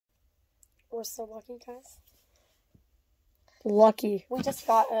We're so lucky, guys. Lucky. We just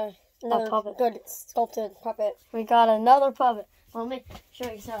got another puppet. good sculpted puppet. We got another puppet. Let me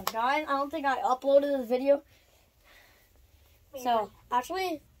show you something. Guys, I don't think I uploaded the video. So,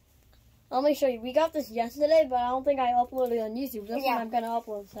 actually, let me show you. We got this yesterday, but I don't think I uploaded it on YouTube. This one I'm going to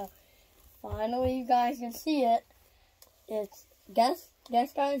upload. So, finally, you guys can see it. It's, guess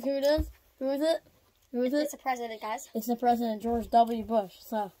guys, who it is? Who is it? Who is it? It's the president, guys. It's the President, George W. Bush.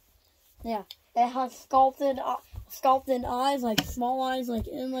 So, yeah. It has sculpted eyes, like small eyes, like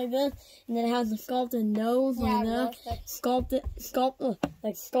in like this, and then it has a sculpted nose, like that. Sculpted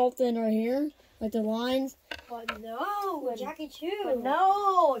right here, like the lines. But no, Jackie Chu. But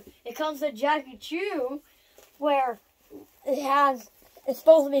no, it comes to Jackie Chu, where it's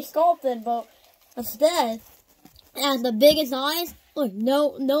supposed to be sculpted, but instead, it has the biggest eyes. Look, no,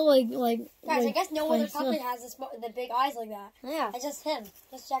 like. Guys, I guess no other puppet has the big eyes like that. Yeah. It's just him.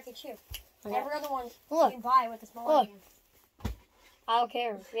 Just Jackie Chu. Okay. Every other one you can buy with the small eye. I don't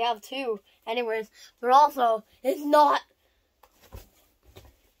care. We have two. Anyways, but also, it's not.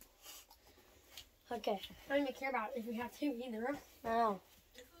 Okay. I don't even care about it if we have two either. No.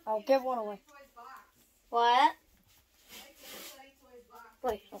 I'll give one away. What?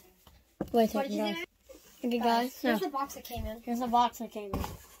 Wait. Wait a second, guys. Okay, guys. Here's the box that came in. Here's the box that came in.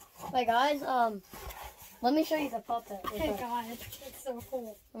 Wait, guys. Let me show you the puppet. Hey, God. It's so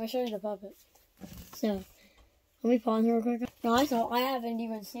cool. Let me show you the puppet. So, let me pause real quick. Guys, so I haven't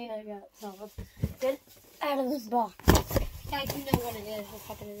even seen it yet. So, let's get out of this box. Yeah, I do know what it is. What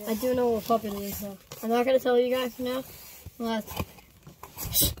puppet it is. I do know what puppet it is, so I'm not going to tell you guys now. Let's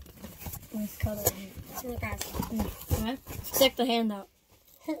cut it here. Look, guys. Okay? Stick the hand out.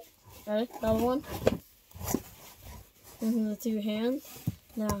 Ready? Another one. This is the two hands.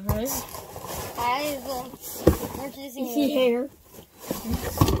 Now, ready? Guys, we're using You see hair.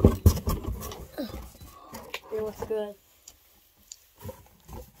 It looks good.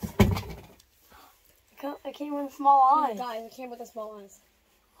 It came with small eyes. Guys, it came with the small eyes.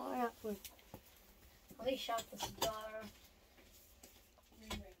 Oh, yeah. Wait. Let me shot the star.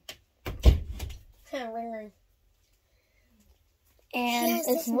 Ring. And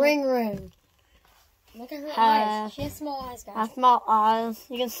it's Ring. Look at her eyes. She has small eyes, guys. That's small eyes.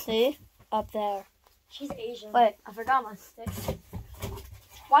 You can see up there. She's Asian. Wait, I forgot my stick.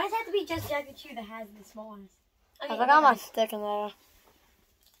 Why does it have to be just Jackie Chu that has the small eyes? I forgot my stick in there.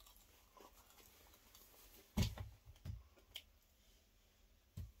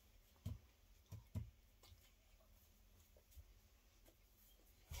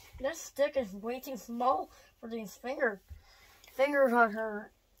 This stick is way too small for these fingers. Fingers on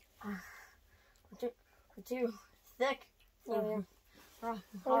her are too thick. Yeah.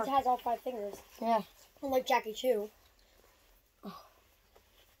 It has all 5 fingers. Yeah. Unlike Jackie Chu.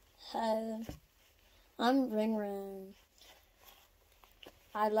 I'm Ring.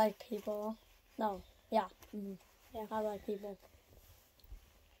 I like people. No. Yeah. Yeah, I like people.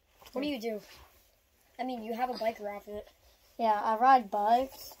 What do you do? I mean, you have a biker outfit. Yeah, I ride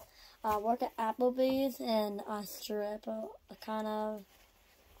bikes. I work at Applebee's, and I strip a kind of.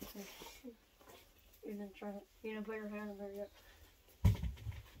 You're gonna try to. You're gonna put your hand over your.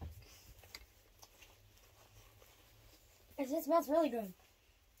 It smells really good.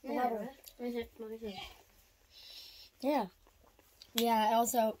 Yeah. Let me see. Yeah. Yeah,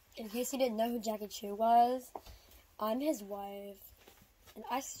 also, in case you didn't know who Jackie Chu was, I'm his wife, and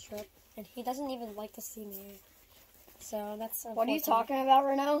I strip, and he doesn't even like to see me. So that's What are you talking about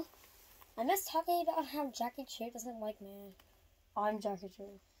right now? I'm just talking about how Jackie Chu doesn't like me. I'm Jackie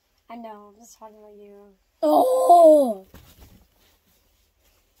Chu. I know, I'm just talking about you. Oh!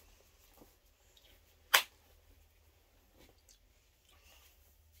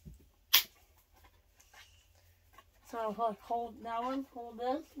 So look, hold that one, hold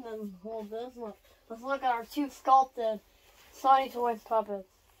this, and then hold this. Look, let's look at our two sculpted Sonny Toys puppets.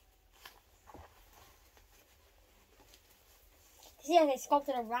 See how they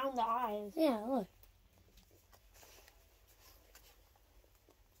sculpted around the eyes. Yeah, look.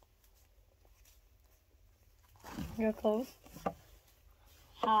 You're close.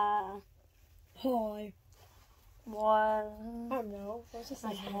 Hi. Hi. What? I don't know. What's this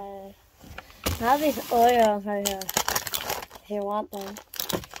like? Okay. I have these Oreos right here. If you want them.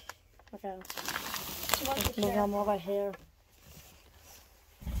 Okay. Move them over here.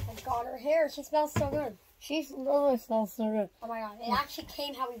 Oh God, her hair. She smells so good. She really smells so good. Oh my God. It actually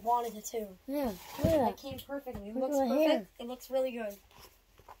came how we wanted it to. Yeah, look at that. It came perfectly. It Look looks at the perfect. hair. It looks really good.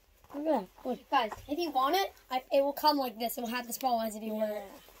 Look at that. Look. Guys, if you want it, it will come like this. It will have the small eyes if you want it.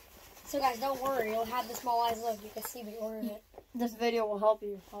 So guys, don't worry. You'll have the small eyes look. You can see we ordered it. This video will help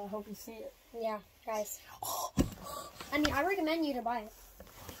you. I hope you see it. Yeah, guys. I mean, I recommend you to buy it.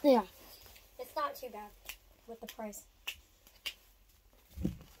 Yeah. It's not too bad with the price.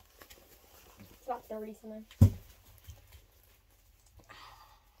 It's about 30 something.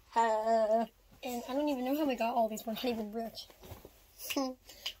 And I don't even know how we got all these. We're not even rich.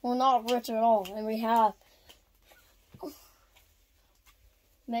 We're not rich at all, and we have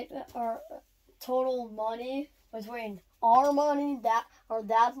our total money between our money, our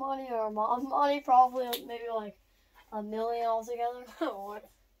dad's money, and our mom's money, probably maybe like $1 million altogether. What?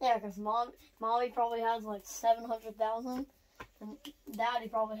 Yeah, because mommy probably has like 700,000, and daddy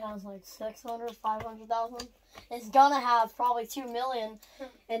probably has like 600, 500,000. It's gonna have probably 2 million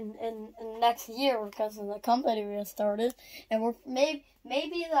in next year because of the company we started, and we're maybe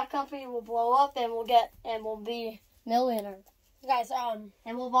that company will blow up and we'll be millionaires. Guys,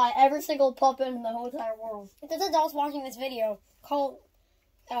 And we'll buy every single puppet in the whole entire world. if there's adults watching this video, call.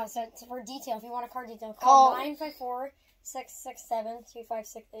 So for detail, if you want a car detail, call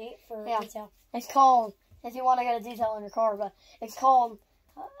 954-667-2568 for detail. It's called, if you want to get a detail on your car, but it's called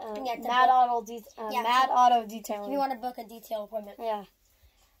Mad Auto Detailing. If you want to book a detail appointment. Yeah.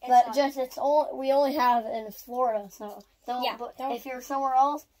 But we only have it in Florida, so if you're somewhere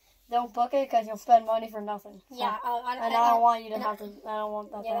else, don't book it because you'll spend money for nothing. So, Yeah, I don't want you to have to. I don't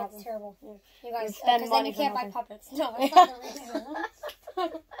want that to happen. Yeah, that's terrible. Yeah. You guys, spend because then money you can't for buy nothing. puppets. No, that's not the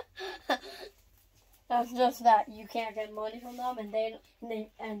reason. That's just that you can't get money from them, and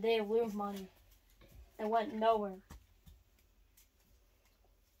they lose money. It went nowhere.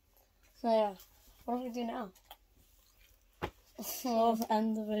 So yeah, what do we do now? Let's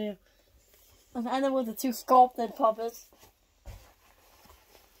end the video. Let's end it with the 2 sculpted puppets.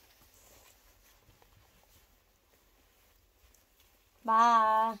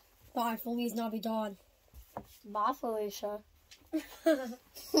 Bye. Bye, Feliz Navidad. Bye, Felicia.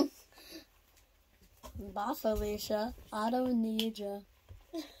 Bye, Felicia. I don't need you.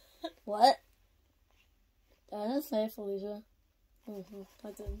 What? I didn't say Felicia. I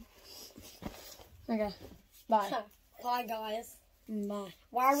didn't. Okay. Bye. Bye, guys. Bye.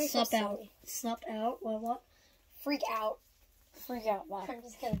 Why are we so Sup out. silly? Sup out? What? Freak out. Freak out. Bye. I'm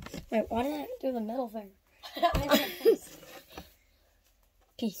just kidding. Wait, why did I do the middle finger? I know.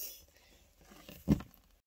 Peace.